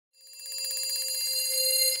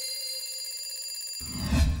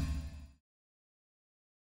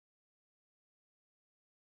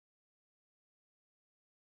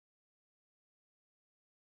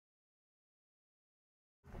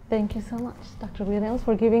Thank you so much, Dr. Williams,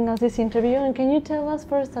 for giving us this interview. And can you tell us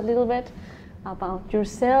first a little bit about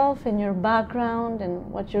yourself and your background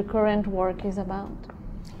and what your current work is about?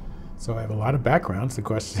 So I have a lot of backgrounds. The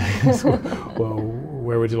question is, well,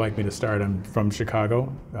 where would you like me to start? I'm from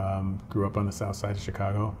Chicago, grew up on the south side of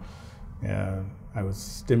Chicago. I was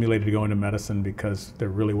stimulated to go into medicine because there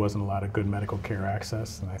really wasn't a lot of good medical care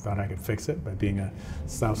access, and I thought I could fix it by being a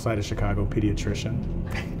south side of Chicago pediatrician.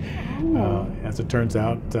 As it turns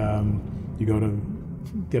out, you go to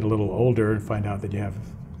get a little older and find out that you have,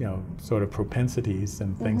 sort of propensities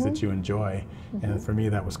and things that you enjoy, and for me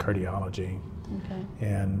that was cardiology.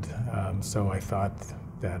 And so I thought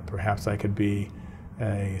that perhaps I could be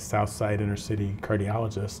a Southside inner city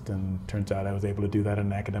cardiologist, and turns out I was able to do that in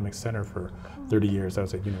an academic center for 30 years. I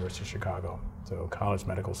was at University of Chicago, so college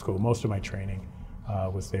medical school. Most of my training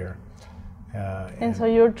was there. And so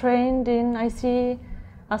you're trained in, I see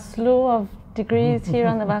a slew of degrees here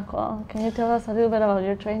on the back wall. Can you tell us a little bit about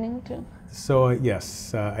your training too? So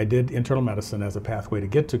yes, I did internal medicine as a pathway to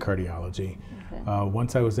get to cardiology.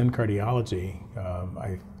 Once I was in cardiology,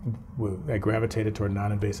 I gravitated toward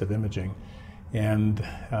non-invasive imaging, and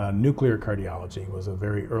nuclear cardiology was a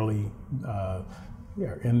very early,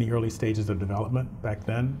 in the early stages of development back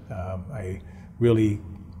then. I really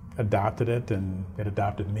adopted it, and it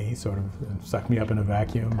adopted me, sort of, and sucked me up in a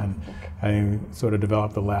vacuum. And I sort of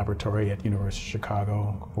developed the laboratory at University of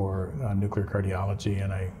Chicago for nuclear cardiology,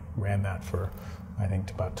 and I ran that for, I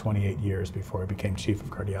think, about 28 years before I became Chief of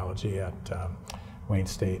Cardiology at Wayne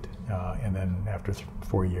State, and then after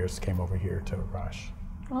 4 years came over here to Rush.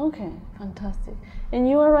 Okay, fantastic. And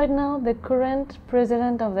you are right now the current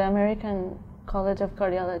president of the American College of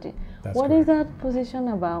Cardiology. What is that position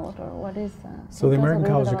about, or what is that? So the American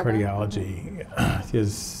College of Cardiology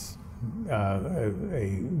is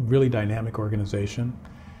a really dynamic organization.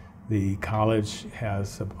 The college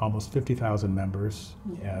has almost 50,000 members,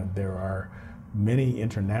 and there are many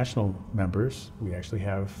international members. We actually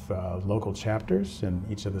have local chapters in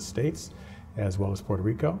each of the states, as well as Puerto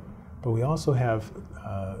Rico. But we also have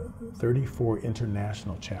 34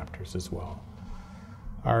 international chapters as well.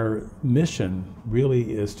 Our mission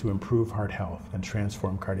really is to improve heart health and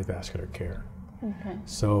transform cardiovascular care.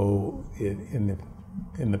 So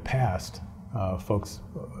in the past, folks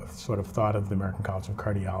sort of thought of the American College of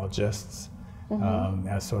Cardiologists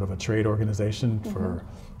as sort of a trade organization for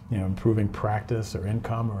improving practice or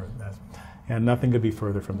income, and nothing could be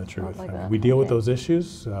further from the truth. We deal with those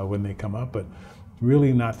issues when they come up, but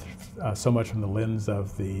really not so much from the lens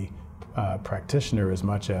of the practitioner as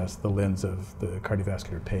much as the lens of the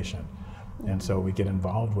cardiovascular patient. And so we get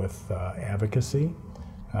involved with advocacy,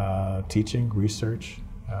 teaching, research,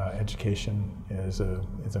 education is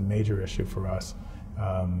a major issue for us.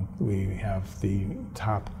 We have the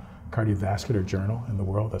top cardiovascular journal in the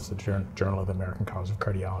world. That's the Journal of the American College of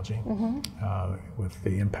Cardiology, with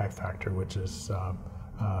the impact factor, which is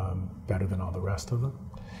better than all the rest of them.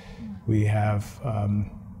 We have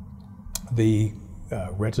the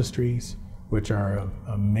registries, which are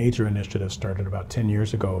a major initiative started about 10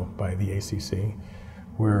 years ago by the ACC,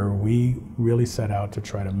 where we really set out to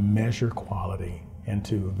try to measure quality and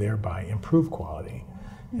to thereby improve quality.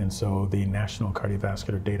 And so the National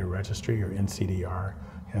Cardiovascular Data Registry, or NCDR,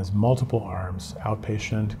 has multiple arms: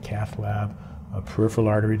 outpatient, cath lab, peripheral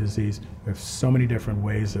artery disease. There's so many different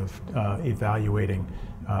ways of evaluating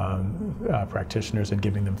practitioners and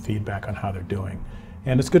giving them feedback on how they're doing.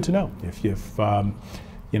 And it's good to know if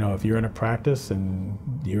you're in a practice and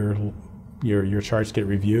your charts get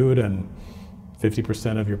reviewed, and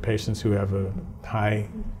 50% of your patients who have a high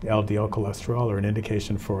LDL cholesterol or an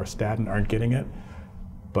indication for a statin aren't getting it,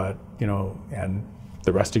 but and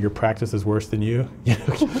the rest of your practice is worse than you,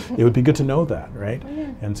 it would be good to know that, right?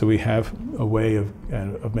 And so we have a way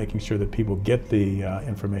of making sure that people get the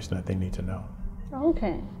information that they need to know.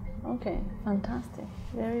 Okay, fantastic,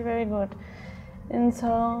 very, very good. And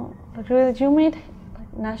so, Dr. Williams, you made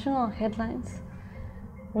national headlines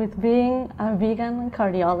with being a vegan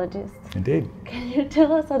cardiologist. Indeed. Can you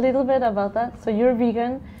tell us a little bit about that? So you're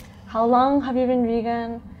vegan. How long have you been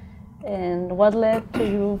vegan, and what led to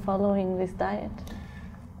you following this diet?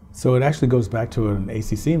 So it actually goes back to an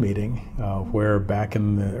ACC meeting where back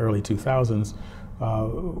in the early 2000s,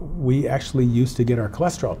 we actually used to get our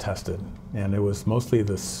cholesterol tested, and it was mostly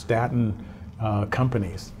the statin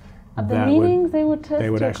companies. At the meetings, they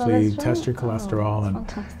would actually test your cholesterol, and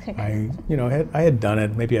fantastic. I had done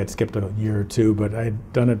it. Maybe I'd skipped a year or two, but I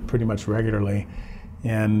had done it pretty much regularly.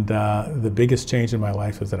 And the biggest change in my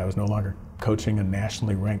life was that I was no longer coaching a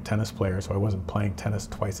nationally ranked tennis player, so I wasn't playing tennis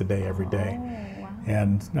twice a day every day.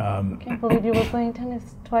 And I can't believe you were playing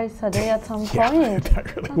tennis twice a day at some yeah, point.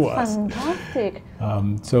 that really was. Fantastic.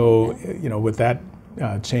 So, you know, with that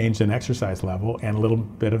change in exercise level and a little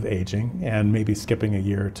bit of aging and maybe skipping a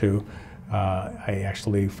year or two, I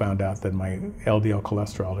actually found out that my LDL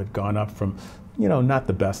cholesterol had gone up from, you know, not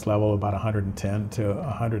the best level, about 110 to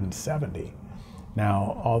 170.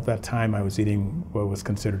 Now, all that time I was eating what was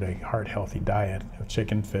considered a heart-healthy diet of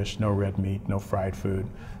chicken, fish, no red meat, no fried food,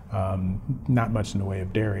 not much in the way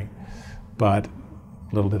of dairy. But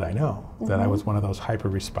little did I know that I was one of those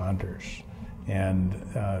hyper-responders. And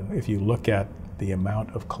if you look at the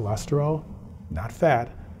amount of cholesterol, not fat,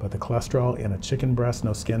 but the cholesterol in a chicken breast,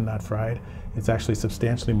 no skin, not fried, it's actually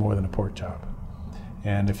substantially more than a pork chop.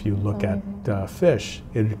 And if you look at fish,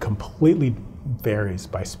 it completely varies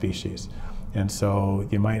by species. And so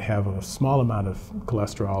you might have a small amount of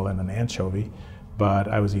cholesterol in an anchovy, but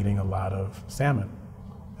I was eating a lot of salmon.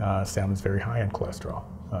 Salmon's very high in cholesterol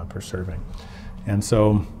per serving. And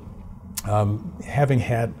so having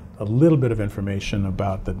had a little bit of information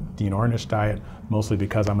about the Dean Ornish diet, mostly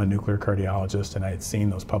because I'm a nuclear cardiologist and I had seen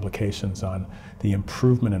those publications on the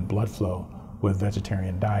improvement in blood flow with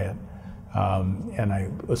vegetarian diet, and I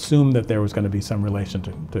assumed that there was going to be some relation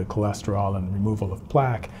to cholesterol and removal of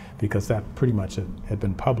plaque, because that pretty much had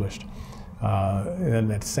been published.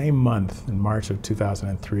 And that same month, in March of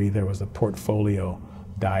 2003, there was a portfolio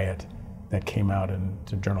diet that came out in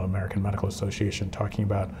the Journal of American Medical Association talking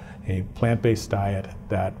about a plant-based diet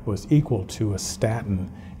that was equal to a statin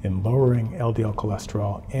in lowering LDL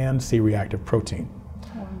cholesterol and C-reactive protein.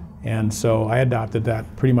 And so I adopted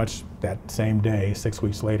that pretty much that same day. 6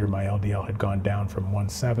 weeks later, my LDL had gone down from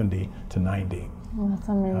 170 to 90. Oh, that's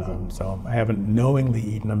amazing. So I haven't knowingly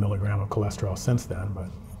eaten a milligram of cholesterol since then, but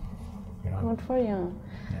you know. Good for you.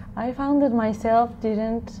 Yeah. I found that myself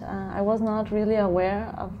I was not really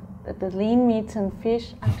aware of that the lean meats and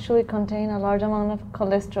fish actually contain a large amount of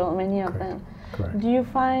cholesterol, many of them. Correct. Do you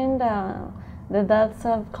find that that's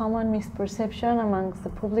a common misperception amongst the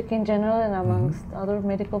public in general and amongst other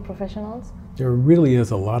medical professionals? There really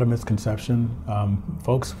is a lot of misconception.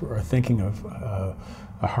 Folks are thinking of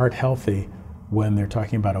a heart healthy when they're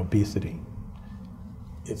talking about obesity.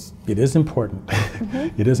 It is important.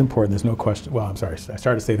 It is important. There's no question. Well, I'm sorry. I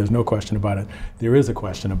started to say there's no question about it. There is a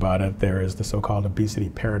question about it. There is the so-called obesity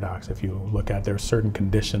paradox. If you look at, there are certain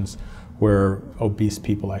conditions where obese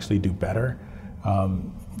people actually do better.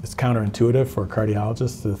 It's counterintuitive for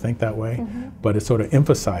cardiologists to think that way, but it sort of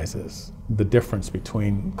emphasizes the difference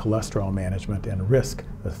between cholesterol management and risk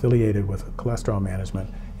affiliated with cholesterol management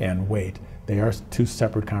and weight. They are two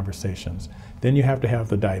separate conversations. Then you have to have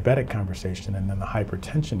the diabetic conversation and then the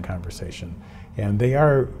hypertension conversation. And they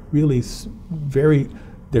are really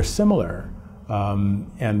they're similar,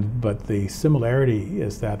 but the similarity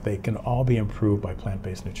is that they can all be improved by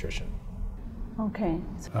plant-based nutrition. Okay.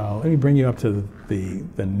 Let me bring you up to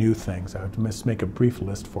the new things. I would just make a brief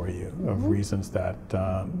list for you of reasons that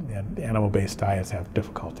animal-based diets have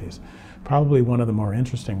difficulties. Probably one of the more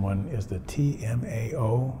interesting one is the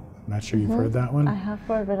TMAO. I'm not sure you've heard that one. I have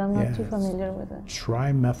heard, but I'm not too familiar with it.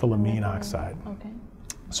 Trimethylamine oxide. Okay.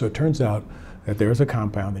 So it turns out that there's a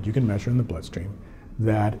compound that you can measure in the bloodstream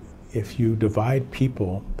that if you divide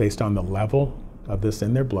people based on the level of this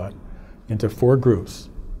in their blood into 4 groups,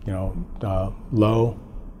 you know, low,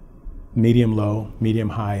 medium,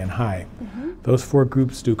 high, and high. Those 4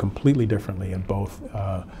 groups do completely differently in both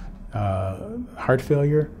heart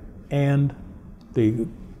failure and the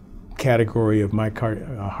category of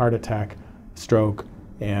heart attack, stroke,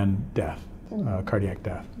 and death, cardiac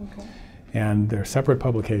death. Okay. And there are separate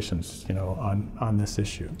publications, you know, on this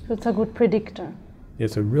issue. So it's a good predictor.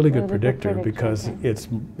 It's a really good predictor because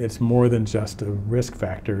it's more than just a risk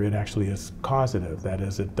factor. It actually is causative. That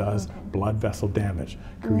is, it does blood vessel damage,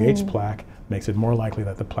 creates plaque, makes it more likely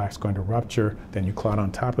that the plaque's going to rupture. Then you clot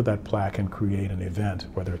on top of that plaque and create an event,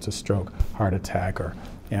 whether it's a stroke, heart attack, or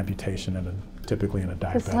amputation, typically in a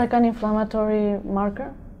diabetic. It's like an inflammatory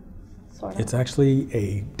marker, sort of. It's actually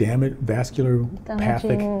a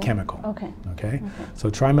vasculopathic chemical. Okay. So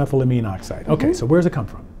trimethylamine oxide. Okay. So where does it come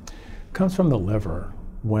from? Comes from the liver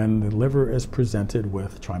when the liver is presented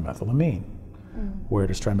with trimethylamine. Where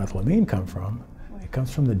does trimethylamine come from? It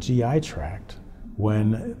comes from the GI tract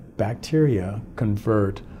when bacteria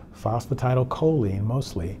convert phosphatidylcholine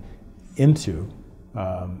mostly into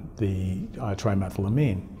the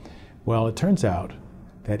trimethylamine. Well, it turns out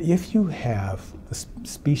that if you have the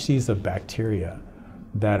species of bacteria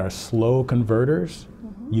that are slow converters,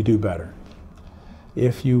 you do better.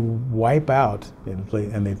 If you wipe out,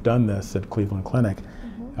 and they've done this at Cleveland Clinic,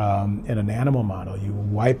 in an animal model, you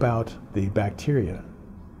wipe out the bacteria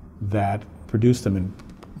that produce them and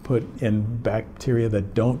put in bacteria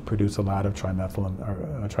that don't produce a lot of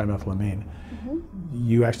trimethylamine,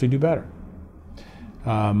 you actually do better.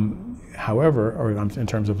 However, or in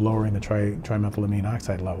terms of lowering the trimethylamine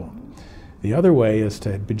oxide level. The other way is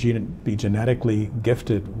to be genetically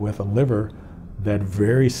gifted with a liver that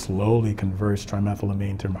very slowly converts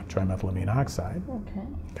trimethylamine to trimethylamine oxide.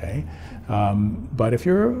 Okay. But if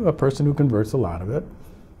you're a person who converts a lot of it,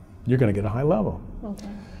 you're going to get a high level.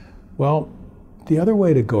 Well, the other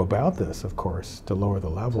way to go about this, of course, to lower the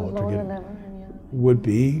level, would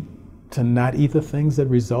be to not eat the things that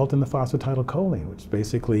result in the phosphatidylcholine, which is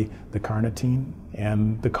basically the carnitine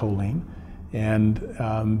and the choline, and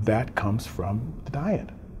that comes from the diet.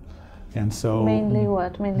 And so mainly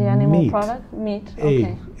what? Mainly animal product? Meat?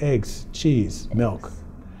 Eggs, cheese, milk.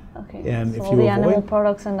 And so if you the animal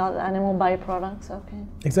products and not animal byproducts,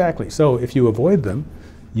 Exactly. So if you avoid them,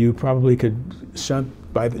 you probably could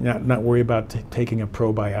not worry about taking a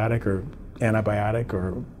probiotic or antibiotic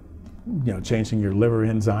or changing your liver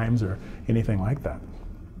enzymes or anything like that.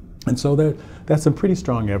 And so that's some pretty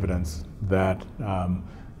strong evidence that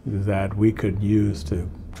that we could use to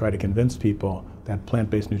try to convince people that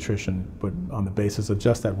plant-based nutrition, but on the basis of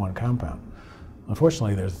just that one compound.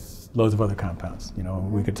 Unfortunately, there's loads of other compounds.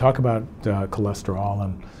 We could talk about cholesterol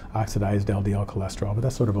and oxidized LDL cholesterol, but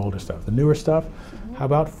that's sort of older stuff. The newer stuff, how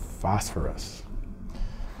about phosphorus?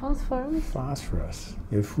 Phosphorus.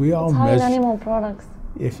 If we all high in animal products.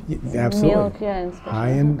 Absolutely. Milk, high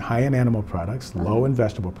in animal products, low in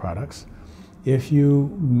vegetable products. If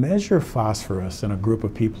you measure phosphorus in a group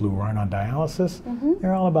of people who aren't on dialysis,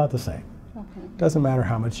 they're all about the same. Doesn't matter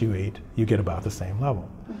how much you eat, you get about the same level.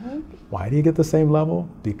 Why do you get the same level?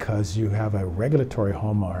 Because you have a regulatory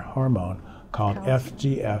hormone called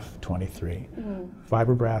FGF23,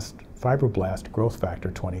 fibroblast growth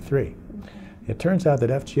factor 23. It turns out that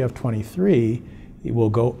FGF23, it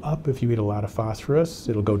will go up if you eat a lot of phosphorus,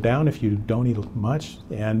 it'll go down if you don't eat much,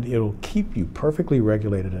 and it'll keep you perfectly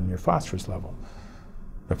regulated in your phosphorus level.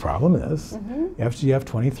 The problem is,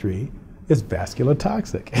 FGF23 is vascular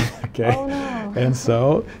toxic, Oh, no. And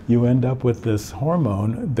so you end up with this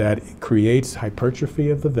hormone that creates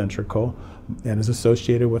hypertrophy of the ventricle and is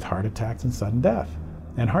associated with heart attacks and sudden death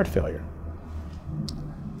and heart failure.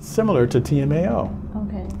 Similar to TMAO.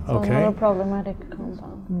 So another problematic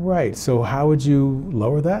compound. Right, so how would you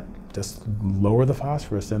lower that? Just lower the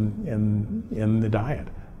phosphorus in the diet.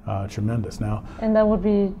 Tremendous. Now, and that would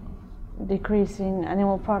be decreasing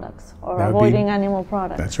animal products or avoiding animal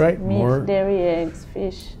products. That's right. Meat, more dairy, eggs,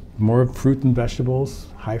 fish. More fruit and vegetables,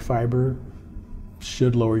 high fiber,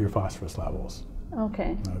 should lower your phosphorus levels.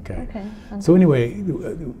 Okay. So anyway,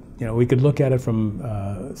 we could look at it from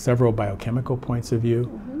several biochemical points of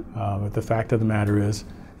view. But the fact of the matter is,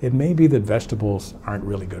 it may be that vegetables aren't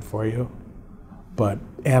really good for you, but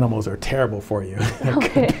animals are terrible for you. That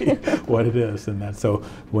could be what it is. And that's so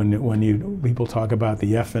when people talk about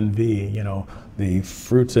the F&V, the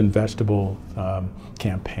fruits and vegetable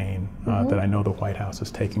campaign that I know the White House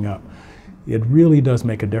is taking up, it really does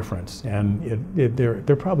make a difference. And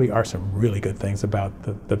there probably are some really good things about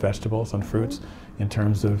the vegetables and fruits in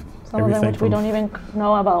terms of some everything of them which we don't even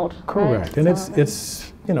know about. Correct. Right? And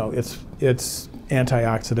it's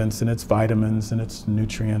antioxidants and it's vitamins and it's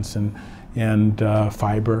nutrients and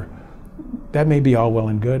fiber. That may be all well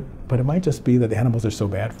and good, but it might just be that the animals are so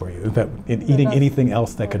bad for you that eating anything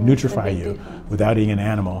else that could nutrify you without eating an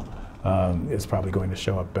animal is probably going to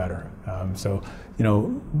show up better. So,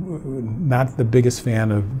 not the biggest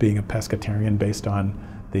fan of being a pescatarian based on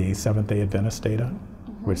the Seventh-day Adventist data,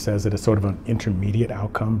 which says that it's sort of an intermediate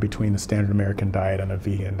outcome between the standard American diet and a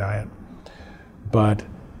vegan diet. But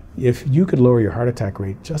if you could lower your heart attack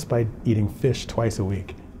rate just by eating fish twice a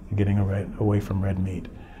week and getting away from red meat,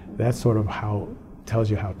 that's sort of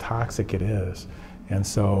tells you how toxic it is. And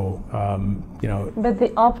so, But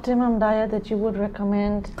the optimum diet that you would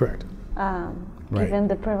recommend, correct, given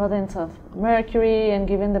the prevalence of mercury and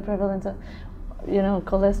given the prevalence of,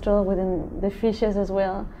 cholesterol within the fishes as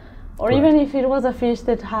well, or correct. Even if it was a fish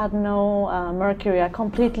that had no mercury, a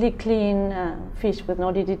completely clean fish with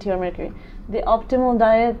no DDT or mercury, the optimal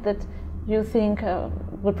diet that you think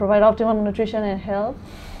would provide optimum nutrition and health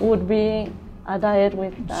would be a diet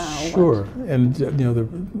with sure, what? And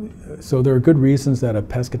so there are good reasons that a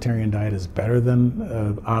pescatarian diet is better than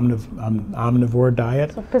an omnivore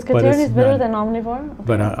diet. So pescatarian is better than omnivore?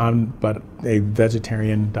 Okay. But a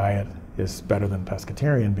vegetarian diet is better than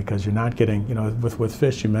pescatarian because you're not getting, with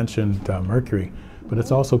fish you mentioned mercury, but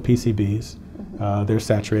it's also PCBs. There's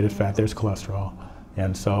saturated fat, there's cholesterol,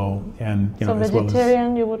 and so so as vegetarian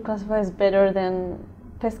well as, you would classify as better than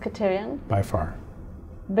pescatarian? by far.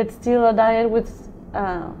 but still a diet with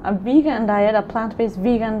a vegan diet, a plant-based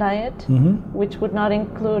vegan diet, which would not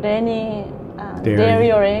include any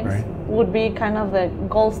dairy or eggs, right, would be kind of the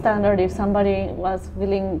gold standard if somebody was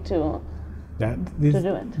willing to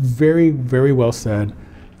do it. Very, very well said.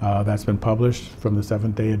 That's been published from the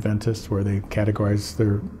Seventh-day Adventists, where they categorize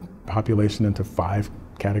their population into 5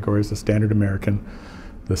 categories: the standard American,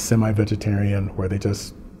 the semi-vegetarian, where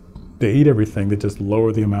they eat everything, they just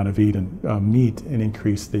lower the amount of meat and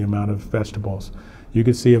increase the amount of vegetables. You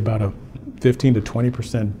could see about a 15 to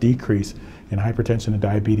 20% decrease in hypertension and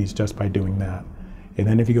diabetes just by doing that. And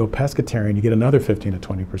then if you go pescatarian, you get another 15 to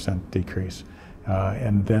 20% decrease.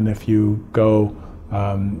 And then if you go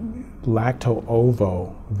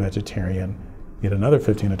lacto-ovo vegetarian, you get another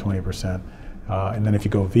 15 to 20%. And then if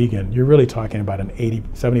you go vegan, you're really talking about an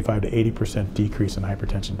 75 to 80% decrease in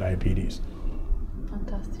hypertension, diabetes.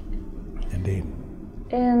 Fantastic. Indeed.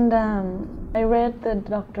 And I read that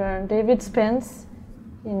Dr. David Spence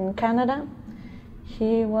in Canada,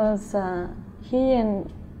 he and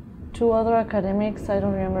 2 other academics, I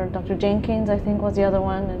don't remember, Dr. Jenkins I think was the other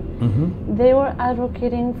one, and they were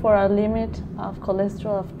advocating for a limit of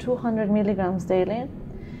cholesterol of 200 milligrams daily,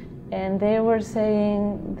 and they were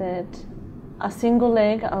saying that a single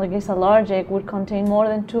egg, I guess a large egg, would contain more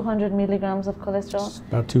than 200 milligrams of cholesterol. It's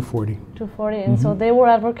about 240. 240, and so they were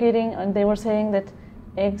advocating, and they were saying that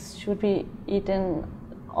eggs should be eaten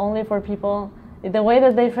only for people, the way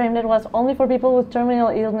that they framed it was only for people with terminal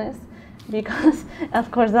illness, because of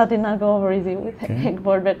course that did not go over easy with the egg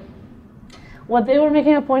board, but what they were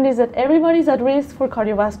making a point is that everybody's at risk for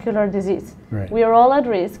cardiovascular disease. Right. We are all at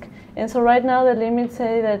risk, and so right now the limits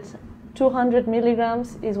say that 200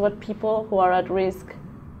 milligrams is what people who are at risk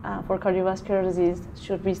for cardiovascular disease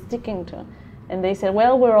should be sticking to. And they said,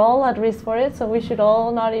 well, we're all at risk for it, so we should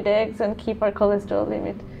all not eat eggs and keep our cholesterol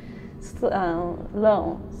limit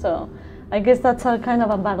low. So I guess that's a kind of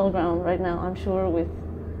a battleground right now, I'm sure, with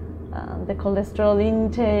the cholesterol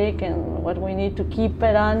intake and what we need to keep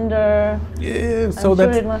it under. Yeah, so I'm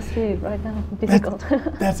sure it must be right now difficult.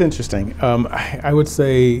 That's interesting. I would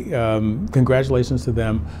say congratulations to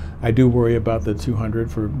them. I do worry about the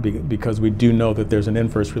 200 because we do know that there's an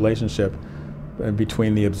inverse relationship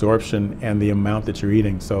between the absorption and the amount that you're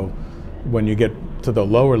eating. So when you get to the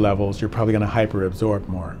lower levels, you're probably going to hyperabsorb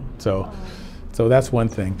more. So that's one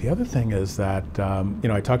thing. The other thing is that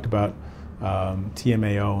I talked about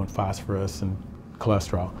TMAO and phosphorus and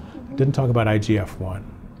cholesterol. I didn't talk about IGF-1,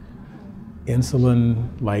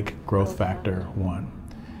 insulin-like growth factor 1.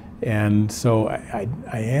 And so I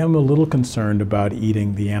am a little concerned about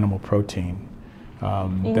eating the animal protein.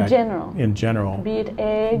 In general. Be it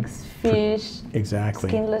eggs, fish, exactly,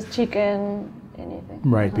 skinless chicken, anything.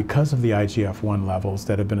 Right, because of the IGF-1 levels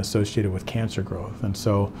that have been associated with cancer growth. And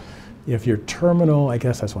so if you're terminal, I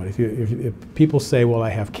guess that's what, if people say, well, I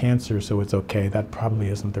have cancer, so it's okay, that probably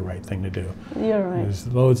isn't the right thing to do. You're right. There's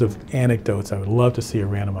loads of anecdotes. I would love to see a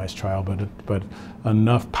randomized trial, but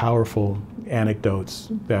enough powerful anecdotes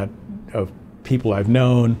that of people I've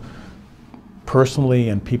known personally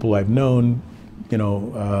and people I've known,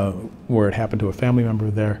 where it happened to a family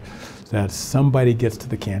member there, that somebody gets to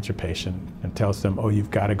the cancer patient and tells them, oh,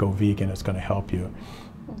 you've got to go vegan, it's going to help you.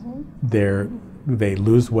 They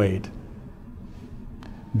lose weight,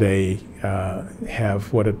 they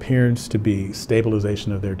have what appears to be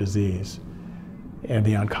stabilization of their disease, and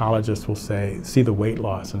the oncologist will see the weight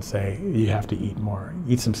loss and say, you have to eat more,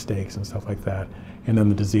 eat some steaks and stuff like that, and then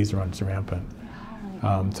the disease runs rampant.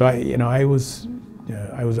 So I was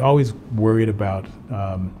always worried about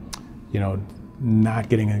not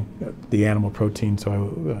getting the animal protein.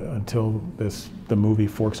 So until the movie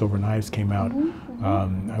Forks Over Knives came out,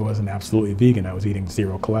 I wasn't absolutely vegan. I was eating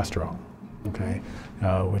 0 cholesterol, okay,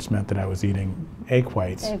 which meant that I was eating egg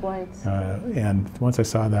whites. Egg whites. And once I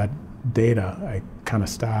saw that data, I kind of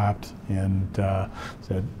stopped and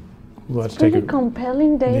said, let's take it. Pretty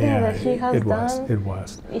compelling data that he has done. It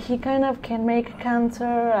was. He kind of can make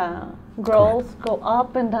cancer growth go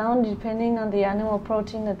up and down depending on the animal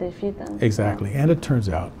protein that they feed them. Exactly, and it turns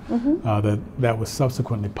out that was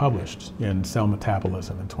subsequently published in Cell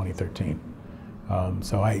Metabolism in 2013.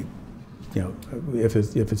 So if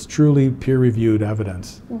it's truly peer-reviewed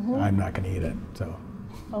evidence, I'm not going to eat it. So.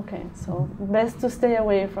 Okay, so best to stay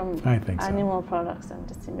away from animal so. products and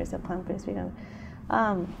just embrace a plant-based vegan.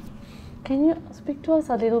 Can you speak to us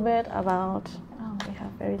a little bit about, we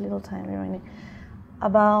have very little time remaining,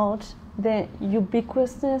 about the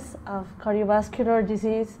ubiquitousness of cardiovascular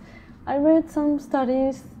disease? I read some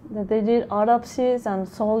studies that they did autopsies on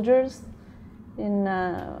soldiers, in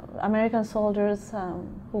American soldiers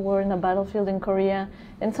who were in the battlefield in Korea,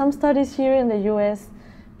 and some studies here in the US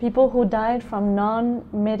people who died from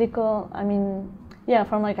non-medical, I mean, yeah,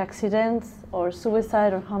 from like accidents or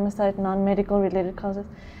suicide or homicide, non-medical related causes.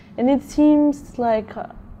 And it seems like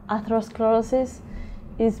atherosclerosis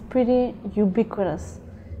is pretty ubiquitous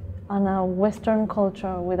on a Western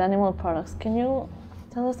culture with animal products. Can you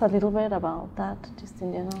tell us a little bit about that, just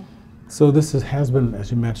in general? So this has been, as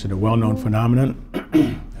you mentioned, a well-known phenomenon.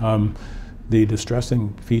 The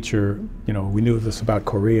distressing feature, you know, we knew this about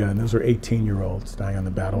Korea, and those were 18-year-olds dying on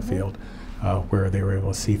the battlefield, where they were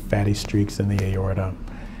able to see fatty streaks in the aorta,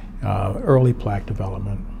 early plaque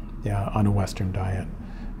development, on a Western diet.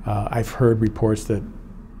 I've heard reports that,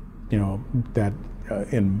 you know, that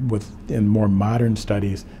in more modern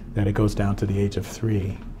studies, that it goes down to the age of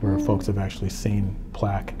 3, where folks have actually seen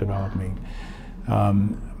plaque developing.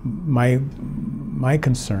 My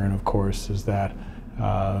concern, of course, is that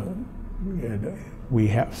we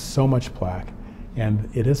have so much plaque, and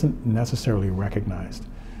it isn't necessarily recognized.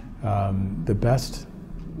 The best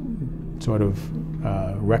sort of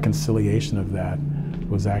reconciliation of that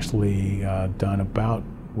was actually done about,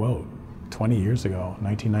 20 years ago,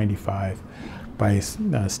 1995, by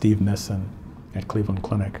Steve Nissen at Cleveland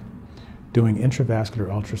Clinic, doing intravascular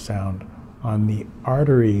ultrasound on the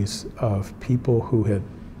arteries of people who had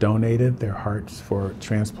donated their hearts for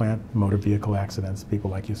transplant, motor vehicle accidents,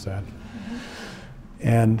 people like you said.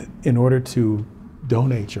 And in order to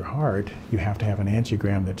donate your heart, you have to have an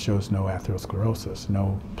angiogram that shows no atherosclerosis,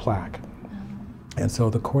 no plaque. And so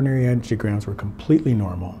the coronary angiograms were completely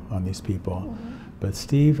normal on these people, but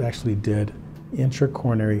Steve actually did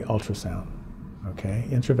intracoronary ultrasound,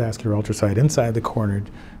 intravascular ultrasound inside the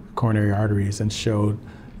coronary arteries, and showed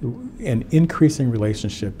an increasing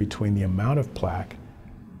relationship between the amount of plaque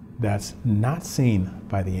that's not seen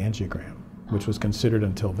by the angiogram, which was considered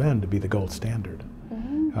until then to be the gold standard.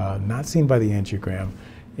 Not seen by the angiogram,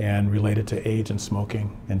 and related to age and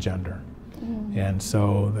smoking and gender. And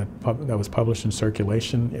so that was published in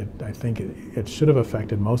Circulation. I think it should have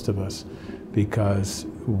affected most of us, because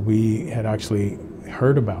we had actually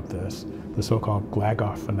heard about this, the so-called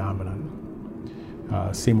Glagoff phenomenon.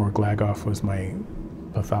 Seymour Glagoff was my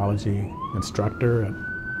pathology instructor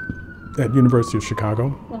at University of Chicago.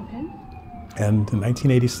 And in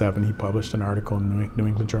 1987, he published an article in New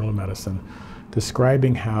England Journal of Medicine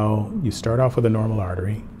describing how you start off with a normal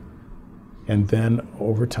artery, and then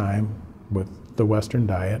over time, with the Western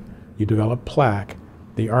diet, you develop plaque.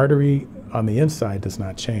 The artery on the inside does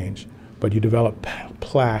not change, but you develop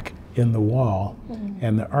plaque in the wall,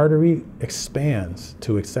 and the artery expands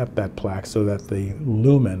to accept that plaque so that the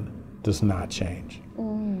lumen does not change.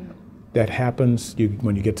 That happens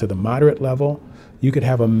when you get to the moderate level. You could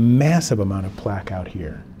have a massive amount of plaque out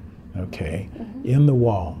here, in the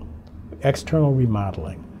wall. External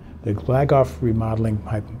remodeling. The Glagoff remodeling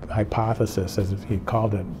hypothesis, as he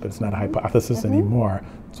called it, but it's not a hypothesis anymore,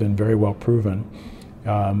 it's been very well proven,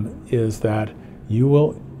 is that you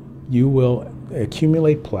will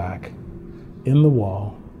accumulate plaque in the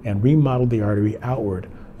wall and remodel the artery outward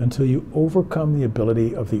until you overcome the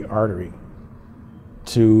ability of the artery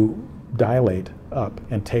to dilate up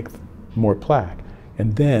and take more plaque.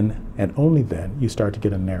 And then, and only then, you start to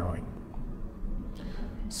get a narrowing.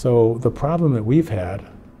 So the problem that we've had,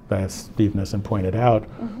 as Steve Nissen pointed out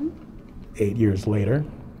 8 years later,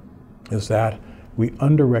 is that we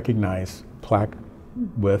under-recognize plaque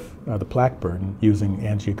with the plaque burden using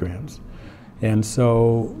angiograms. And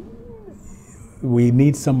so we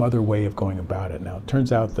need some other way of going about it. Now, it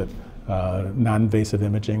turns out that non-invasive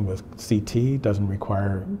imaging with CT doesn't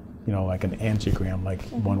require, like an angiogram like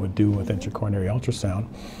one would do with intracoronary ultrasound.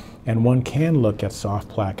 And one can look at soft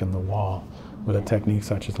plaque in the wall with a technique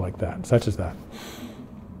such as that.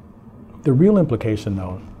 The real implication,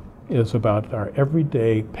 though, is about our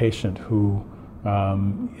everyday patient who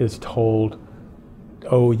is told,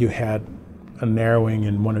 oh, you had a narrowing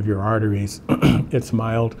in one of your arteries, it's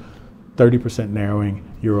mild, 30% narrowing,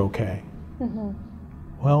 you're okay.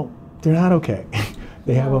 Well, they're not okay.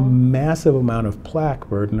 They have a massive amount of plaque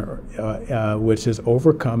burden, which has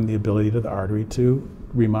overcome the ability of the artery to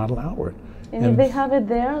remodel outward. And if they have it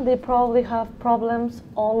there, they probably have problems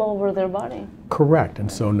all over their body. Correct.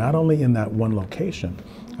 And so not only in that one location,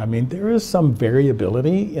 I mean, there is some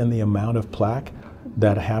variability in the amount of plaque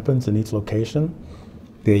that happens in each location.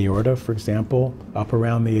 The aorta, for example, up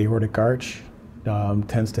around the aortic arch,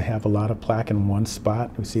 tends to have a lot of plaque in one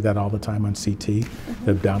spot. We see that all the time on CT.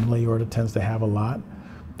 The abdominal aorta tends to have a lot.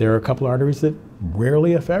 There are a couple arteries that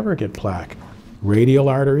rarely, if ever, get plaque. Radial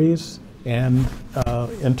arteries and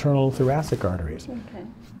internal thoracic arteries.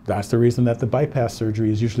 That's the reason that the bypass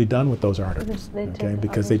surgery is usually done with those arteries,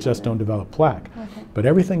 because they just don't develop plaque. But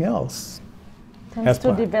everything else Tends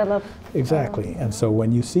to develop. Exactly. And so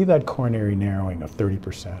when you see that coronary narrowing of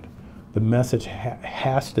 30%, the message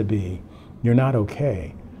has to be, you're not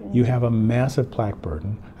okay. You have a massive plaque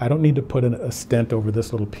burden. I don't need to put a stent over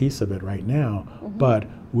this little piece of it right now, but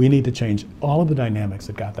we need to change all of the dynamics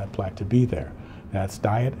that got that plaque to be there. That's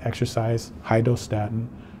diet, exercise, high-dose statin.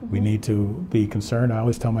 We need to be concerned. I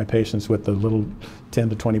always tell my patients with the little 10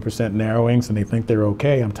 to 20% narrowings and they think they're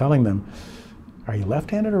okay, I'm telling them, are you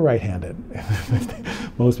left-handed or right-handed?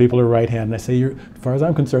 Most people are right-handed. I say, as far as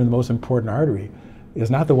I'm concerned, the most important artery is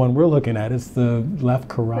not the one we're looking at, it's the left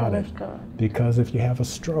carotid. Because if you have a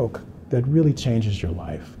stroke, that really changes your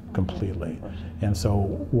life completely. And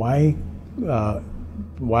so why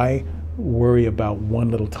worry about one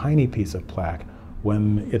little tiny piece of plaque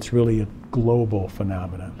when it's really a global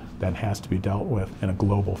phenomenon that has to be dealt with in a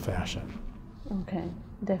global fashion? Okay,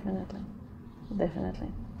 definitely,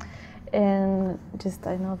 definitely. And just,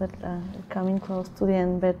 I know that coming close to the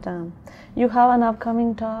end, but you have an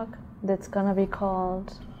upcoming talk that's going to be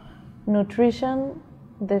called Nutrition,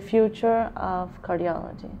 the Future of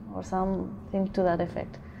Cardiology, or something to that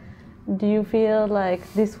effect. Do you feel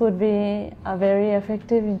like this would be a very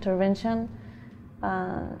effective intervention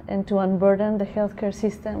and to unburden the healthcare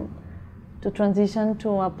system to transition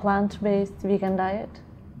to a plant-based vegan diet?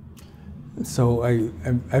 So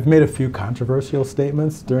I've made a few controversial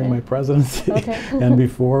statements during my presidency and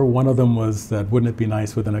before. One of them was that wouldn't it be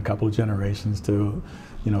nice within a couple of generations to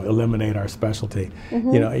eliminate our specialty.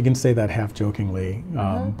 You can say that half jokingly,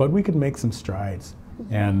 but we could make some strides.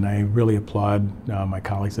 And I really applaud my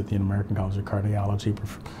colleagues at the American College of Cardiology,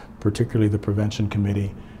 particularly the Prevention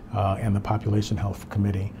Committee and the Population Health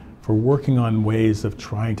Committee, for working on ways of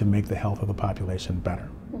trying to make the health of the population better.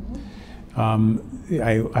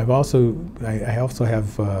 I also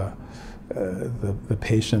have the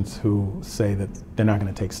patients who say that they're not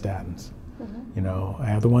going to take statins. I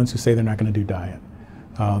have the ones who say they're not going to do diet.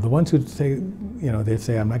 The ones who say, they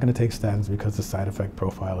say, I'm not going to take statins because the side effect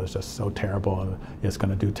profile is just so terrible and it's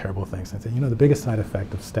going to do terrible things. I say, the biggest side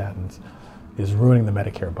effect of statins is ruining the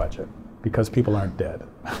Medicare budget because people aren't dead.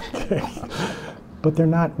 But they're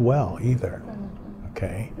not well either.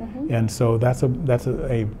 Okay, and so that's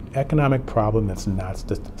a economic problem that's not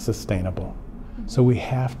sustainable. So we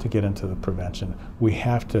have to get into the prevention. We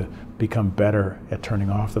have to become better at turning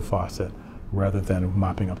off the faucet rather than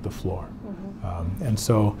mopping up the floor. And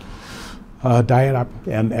so diet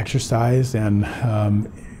and exercise and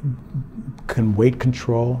weight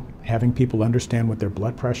control, having people understand what their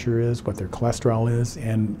blood pressure is, what their cholesterol is,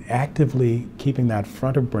 and actively keeping that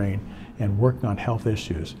front of brain and working on health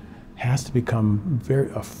issues has to become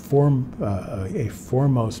a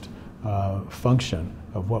foremost function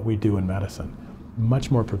of what we do in medicine. Much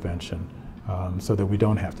more prevention so that we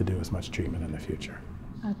don't have to do as much treatment in the future.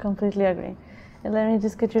 I completely agree. And let me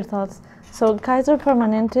just get your thoughts. So Kaiser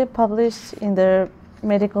Permanente published in their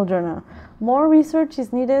medical journal, more research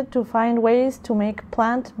is needed to find ways to make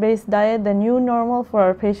plant-based diet the new normal for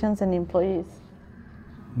our patients and employees.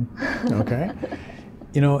 Okay.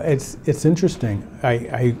 It's interesting.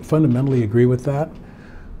 I fundamentally agree with that,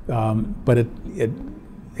 but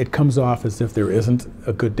it comes off as if there isn't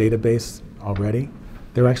a good database already.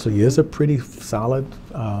 There actually is a pretty solid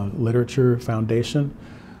literature foundation,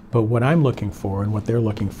 but what I'm looking for and what they're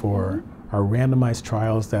looking for are randomized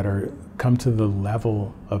trials that come to the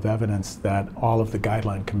level of evidence that all of the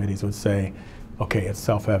guideline committees would say, okay, it's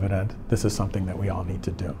self-evident, this is something that we all need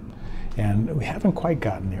to do. And we haven't quite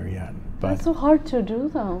gotten there yet. But it's so hard to do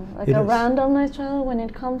though, like a randomized trial when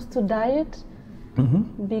it comes to diet,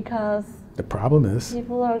 because the problem is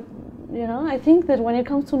people are, I think that when it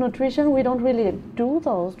comes to nutrition, we don't really do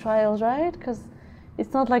those trials, right? Because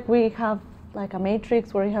it's not like we have like a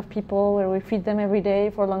matrix where you have people where we feed them every day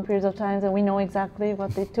for long periods of time and we know exactly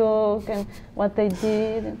what they took and what they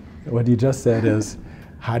did. What you just said is,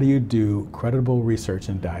 how do you do credible research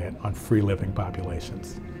in diet on free living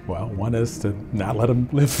populations? Well, one is to not let them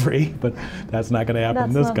live free, but that's not going to happen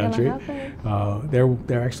in this country.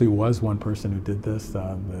 There actually was one person who did this,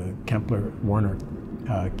 the Kempner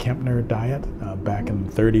diet back in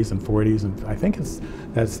the 30s and 40s, and I think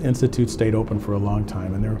that institute stayed open for a long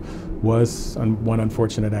time. And there was one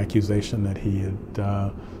unfortunate accusation that he had,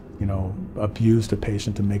 abused a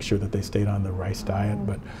patient to make sure that they stayed on the rice diet.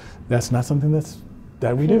 But that's not something that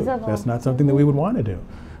we do. That's not something that we would want to do.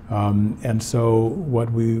 And so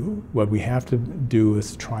what we have to do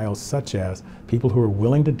is trials such as people who are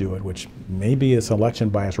willing to do it, which may be a selection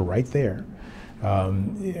bias right there,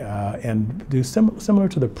 and do similar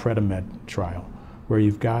to the Predimed trial, where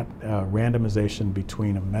you've got randomization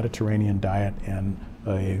between a Mediterranean diet and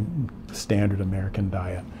a standard American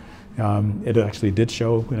diet, It actually did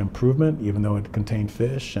show an improvement, even though it contained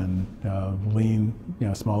fish and lean,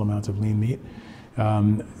 small amounts of lean meat.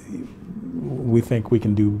 We think we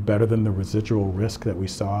can do better than the residual risk that we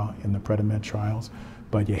saw in the Predimed trials,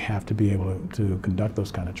 but you have to be able to conduct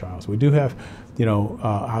those kind of trials. We do have,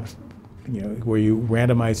 where you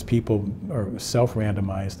randomize people or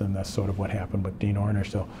self-randomized, and that's sort of what happened with Dean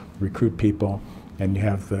Ornish. They'll recruit people, and you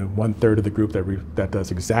have the 1/3 of the group that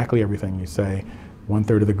does exactly everything you say,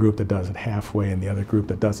 1/3 of the group that does it halfway, and the other group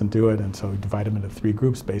that doesn't do it, and so we divide them into 3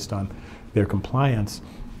 groups based on their compliance.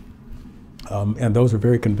 And those are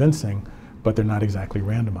very convincing, but they're not exactly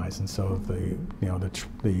randomized, and so the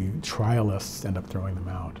trialists end up throwing them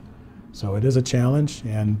out. So it is a challenge,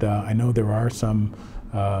 and I know there are some,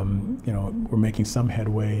 we're making some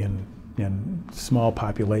headway in small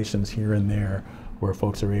populations here and there where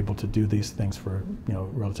folks are able to do these things for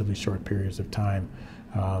relatively short periods of time.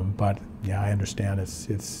 But yeah, I understand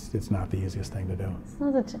it's not the easiest thing to do. It's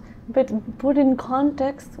not but put in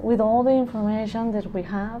context with all the information that we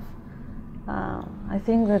have, I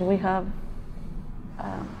think that we have,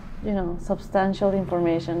 substantial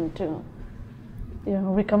information to,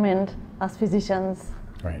 recommend as physicians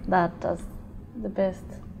Right. that as the best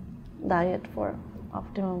diet for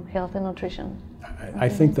optimum health and nutrition. I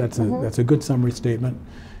think that's a good summary statement.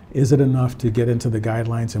 Is it enough to get into the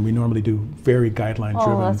guidelines? And we normally do very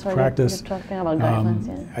guideline-driven practice. You're talking about guidelines,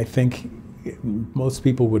 yeah. I think most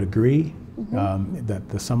people would agree that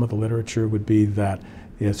the sum of the literature would be that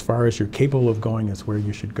as far as you're capable of going is where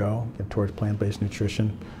you should go towards plant-based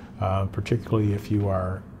nutrition, particularly if you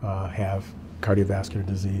have cardiovascular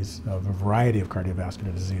disease, a variety of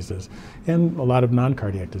cardiovascular diseases, and a lot of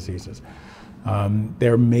non-cardiac diseases.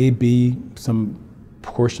 There may be some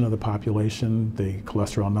portion of the population, the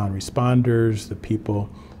cholesterol non-responders, the people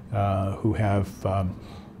who have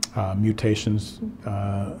mutations,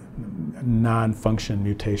 non-function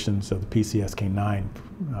mutations of the PCSK9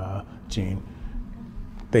 gene,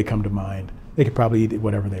 they come to mind. They could probably eat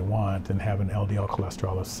whatever they want and have an LDL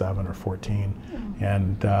cholesterol of 7 or 14,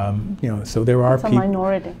 and so there are people. It's a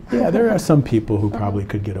minority. Yeah, there are some people who probably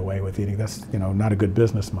could get away with eating. That's not a good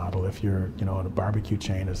business model if you're in a barbecue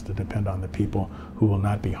chain, is to depend on the people who will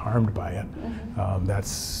not be harmed by it.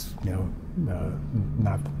 That's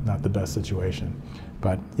not the best situation.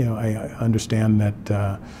 But I understand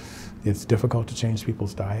that it's difficult to change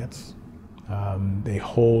people's diets. They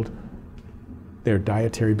hold their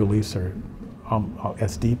dietary beliefs are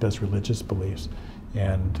as deep as religious beliefs,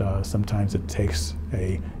 and sometimes it takes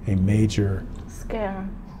a major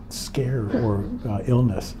scare or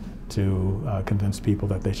illness to convince people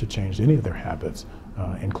that they should change any of their habits,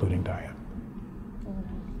 including diet.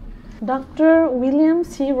 Dr. William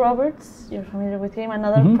C. Roberts, you're familiar with him,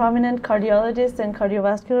 another prominent cardiologist and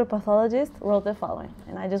cardiovascular pathologist, wrote the following,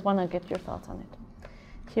 and I just want to get your thoughts on it.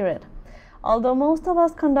 He read, "Although most of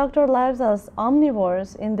us conduct our lives as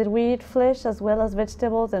omnivores in that we eat flesh as well as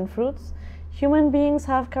vegetables and fruits, human beings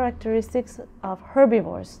have characteristics of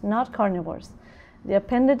herbivores, not carnivores. The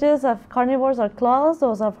appendages of carnivores are claws,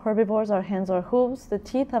 those of herbivores are hands or hooves. The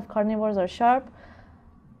teeth of carnivores are sharp.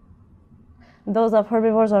 Those of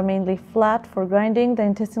herbivores are mainly flat for grinding. The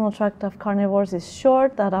intestinal tract of carnivores is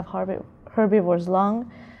short, that of herbivores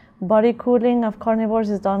long. Body cooling of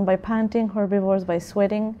carnivores is done by panting, herbivores by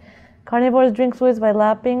sweating. Carnivores drink fluids by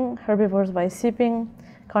lapping, herbivores by sipping.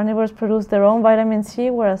 Carnivores produce their own vitamin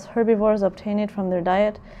C, whereas herbivores obtain it from their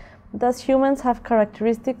diet. Thus, humans have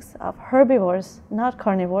characteristics of herbivores, not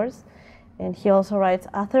carnivores." And he also writes,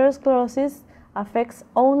 "Atherosclerosis affects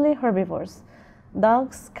only herbivores.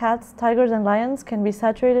 Dogs, cats, tigers, and lions can be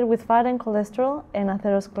saturated with fat and cholesterol, and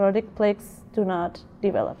atherosclerotic plaques do not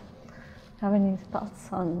develop." Have any thoughts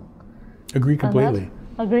on Agree completely.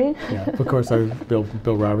 that? Agree? Yeah, of course,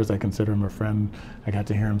 Bill Roberts, I consider him a friend. I got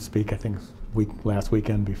to hear him speak, I think, last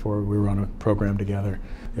weekend before we were on a program together.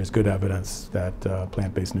 There's good evidence that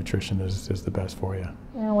plant-based nutrition is the best for you.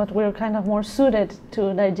 What we're kind of more suited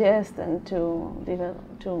to digest and to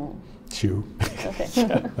develop, to chew. Okay.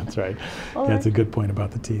 Yeah, that's right. That's a good point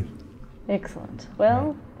about the teeth. Excellent.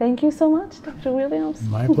 Well, thank you so much, Dr. Williams.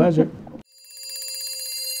 My pleasure.